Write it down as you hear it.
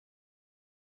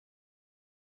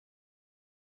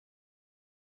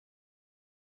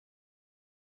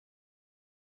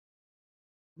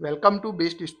Welcome to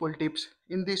Best Useful Tips.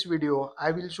 In this video,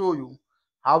 I will show you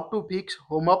how to fix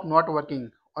home hub not working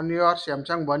on your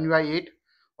Samsung One UI 8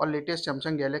 or latest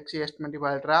Samsung Galaxy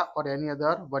S25 Ultra or any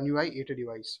other One UI 8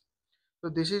 device. So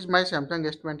this is my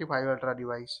Samsung S25 Ultra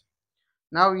device.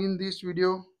 Now in this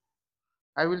video,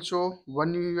 I will show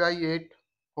One UI 8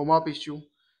 home hub issue.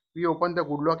 We open the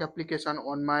Good Lock application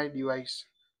on my device.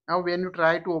 Now when you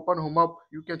try to open home hub,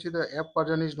 you can see the app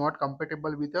version is not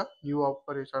compatible with the new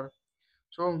operator.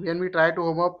 So when we try to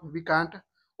home up, we can't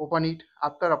open it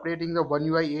after updating the One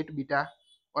UI 8 beta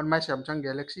on my Samsung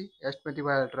Galaxy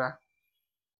S25 Ultra.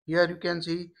 Here you can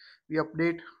see we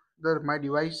update my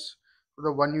device to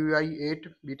the One UI 8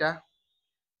 beta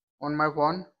on my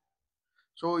phone.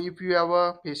 So if you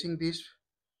are facing this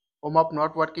home up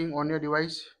not working on your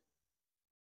device,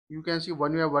 you can see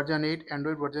One UI version 8,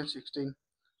 Android version 16.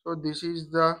 So this is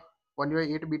the One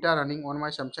UI 8 beta running on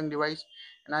my Samsung device,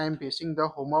 and I am facing the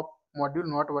home up module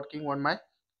not working on my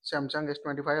Samsung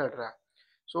S25 Ultra.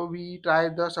 So we try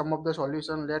the some of the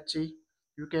solution. Let's see.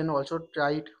 You can also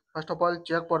try it. First of all,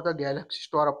 check for the Galaxy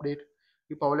Store update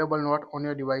if available not on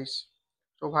your device.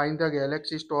 So find the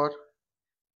Galaxy Store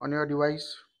on your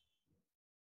device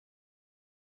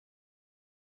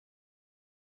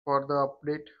for the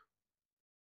update.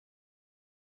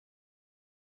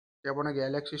 Tap on a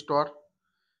Galaxy Store.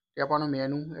 Tap on a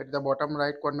menu at the bottom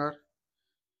right corner.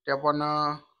 Tap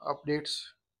on updates.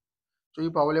 So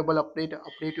if available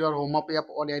update your home up app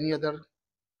or any other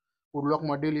good lock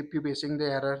module if you facing the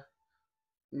error.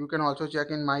 You can also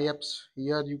check in my apps.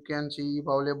 Here you can see if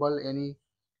available any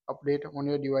update on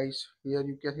your device. Here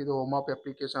you can see the home up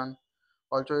application.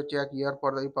 Also check here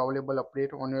for the if available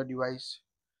update on your device.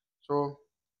 So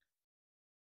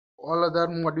all other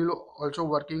module also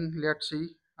working. Let's see.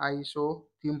 I show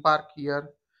theme park here.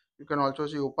 You can also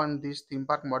see open this theme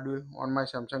park module on my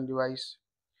Samsung device.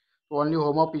 So only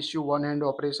home up issue one hand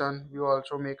operation. We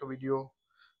also make a video.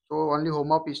 So only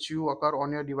home up issue occur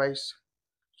on your device.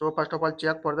 So first of all,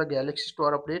 check for the Galaxy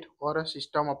Store update or a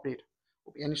system update.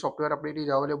 If any software update is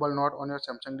available not on your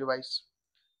Samsung device.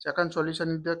 Second solution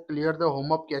is to clear the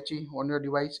home up cache on your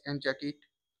device and check it.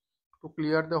 To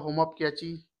clear the home up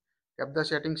cache, tap the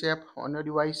settings app on your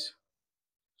device.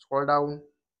 Scroll down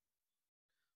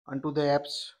onto the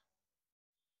apps.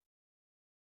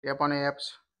 Tap on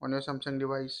apps on your Samsung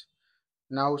device.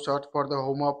 Now search for the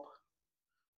home up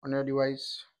on your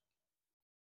device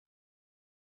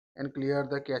and clear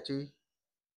the cache.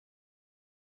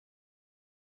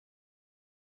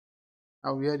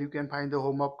 Now here you can find the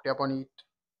home up. Tap on it.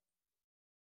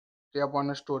 Tap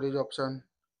on a storage option.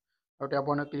 Now tap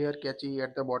on a clear cache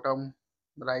at the bottom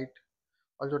right.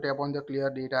 Also tap on the clear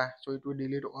data, so it will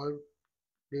delete all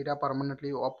data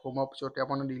permanently of home up. So tap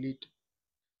on delete.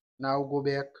 Now go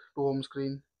back to home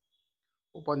screen.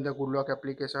 Open the Good Lock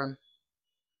application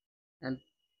and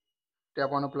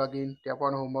tap on a plugin. Tap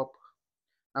on home up.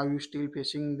 Now you still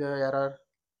facing the error.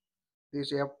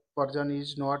 This app version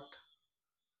is not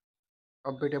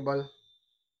compatible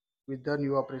with the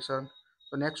new operation.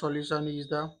 So next solution is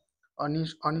the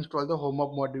uninstall the home up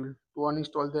module. To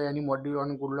uninstall the any module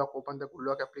on Good Lock, open the Good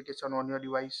Lock application on your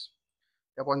device.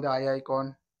 Tap on the eye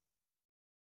icon.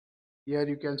 Here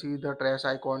you can see the trash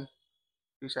icon,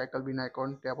 recycle bin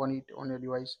icon. Tap on it on your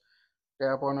device.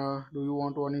 Tap on do you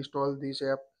want to uninstall this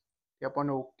app? Tap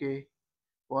on OK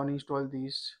to uninstall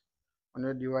this on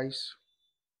your device.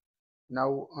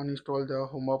 Now uninstall the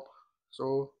home app.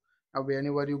 So now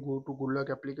whenever you go to Good Luck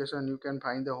application, you can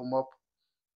find the home app.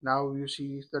 Now you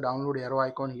see the download arrow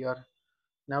icon here.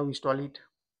 Now install it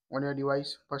on your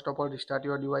device. First of all, restart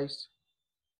your device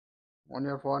on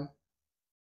your phone,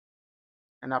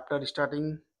 and after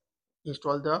restarting,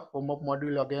 install the home up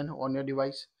module again on your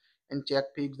device and check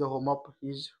if the home up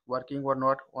is working or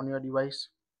not on your device.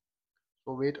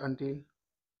 So wait until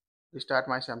restart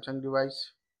my Samsung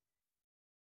device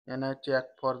and I check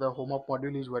for the home up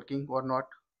module is working or not.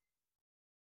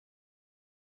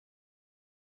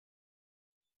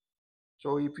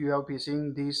 So if you are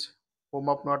facing this home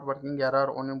up not working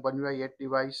error on a One UI 8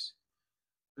 device,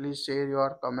 please share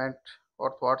your comment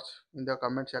or thoughts in the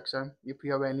comment section. If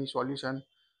you have any solution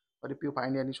or if you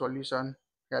find any solution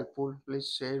helpful,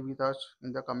 please share with us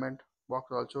in the comment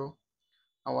box also.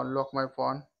 Now unlock my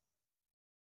phone.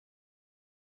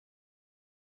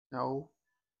 Now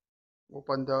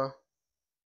open the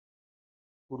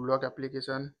Good Lock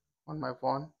application on my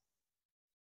phone.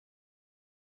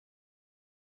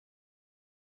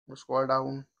 Scroll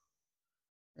down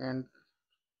and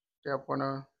tap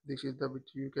on this is the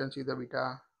you can see the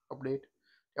beta update.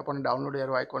 Tap on download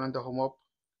arrow icon on the home app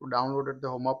to download the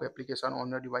home app application on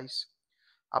your device.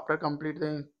 After complete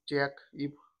the check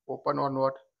if open or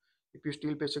not, If you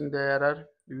still facing the error,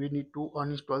 we need to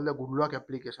uninstall the good lock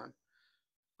application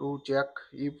to check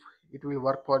if it will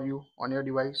work for you on your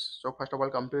device. So first of all,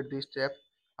 complete this step.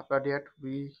 After that,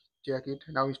 we check it.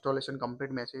 Now installation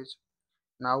complete message.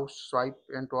 Now swipe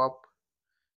and top.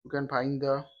 You can find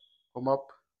the home up.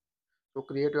 So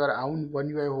create your own one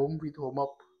UI home with home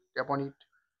up. Tap on it.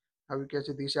 Now you can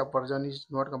see this app version is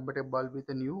not compatible with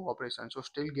the new operation. So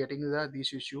still getting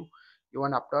this issue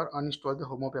even after uninstall the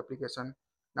home up application.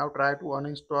 Now try to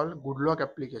uninstall good lock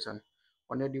application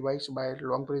on your device by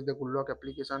long press the good lock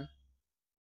application.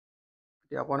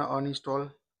 Tap on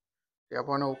uninstall. Tap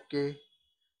on OK.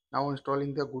 Now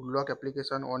installing the good lock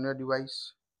application on your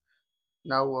device.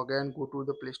 Now again go to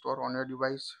the Play Store on your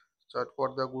device. Search for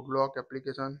the good lock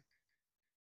application.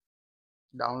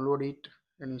 Download it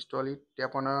and install it.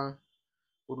 Tap on a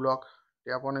good lock.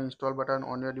 Tap on the install button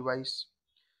on your device.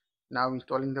 Now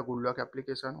installing the good lock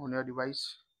application on your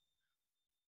device.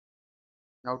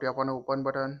 Now tap on the open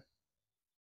button.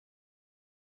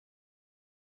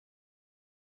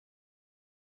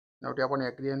 Now tap on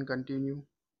agree and continue.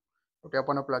 Now tap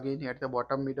on a plugin at the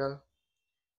bottom middle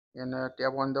and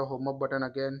tap on the home up button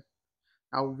again.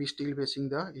 Now we still facing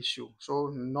the issue.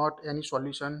 So not any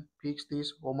solution fix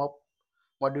this home up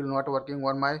module not working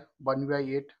on my One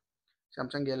UI 8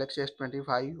 Samsung Galaxy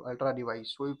S25 Ultra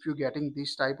device. So if you getting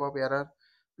this type of error,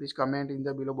 please comment in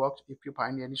the below box if you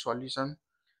find any solution.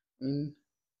 In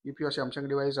if your Samsung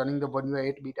device running the One UI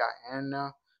 8 beta and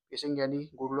facing any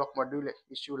good lock module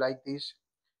issue like this,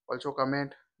 also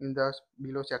comment in the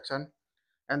below section.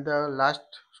 And the last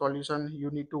solution,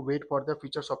 you need to wait for the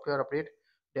feature software update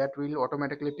that will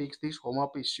automatically fix this home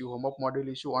up issue, home up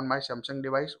module issue on my Samsung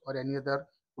device or any other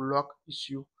good lock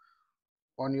issue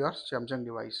on your Samsung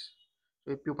device.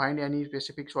 So if you find any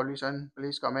specific solution,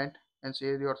 please comment and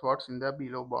share your thoughts in the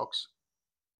below box.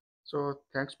 So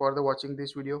thanks for the watching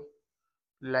this video.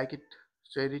 Like it,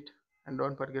 share it, and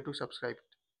don't forget to subscribe.